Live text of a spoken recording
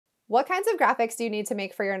What kinds of graphics do you need to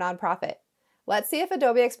make for your nonprofit? Let's see if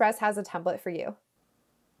Adobe Express has a template for you.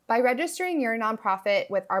 By registering your nonprofit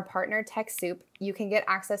with our partner TechSoup, you can get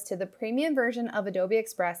access to the premium version of Adobe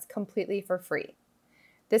Express completely for free.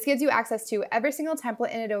 This gives you access to every single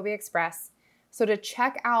template in Adobe Express. So to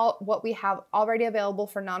check out what we have already available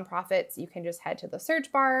for nonprofits, you can just head to the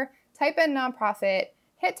search bar, type in nonprofit,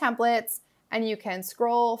 hit templates, and you can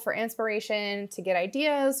scroll for inspiration to get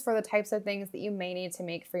ideas for the types of things that you may need to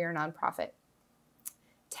make for your nonprofit.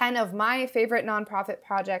 10 of my favorite nonprofit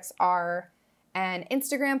projects are an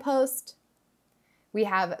Instagram post. We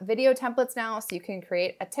have video templates now, so you can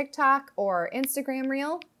create a TikTok or Instagram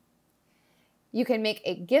reel. You can make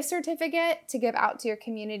a gift certificate to give out to your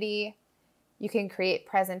community. You can create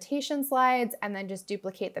presentation slides and then just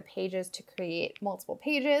duplicate the pages to create multiple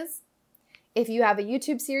pages. If you have a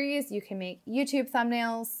YouTube series, you can make YouTube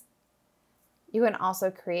thumbnails. You can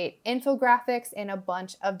also create infographics in a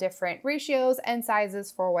bunch of different ratios and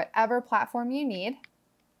sizes for whatever platform you need.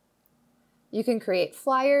 You can create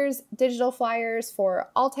flyers, digital flyers for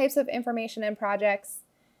all types of information and projects.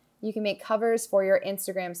 You can make covers for your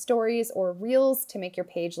Instagram stories or reels to make your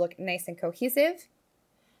page look nice and cohesive.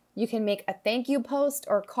 You can make a thank you post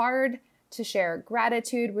or card to share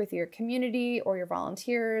gratitude with your community or your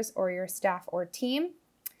volunteers or your staff or team.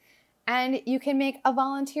 And you can make a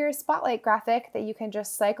volunteer spotlight graphic that you can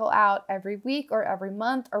just cycle out every week or every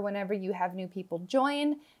month or whenever you have new people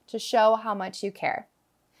join to show how much you care.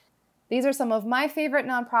 These are some of my favorite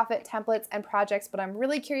nonprofit templates and projects, but I'm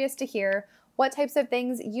really curious to hear what types of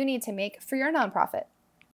things you need to make for your nonprofit.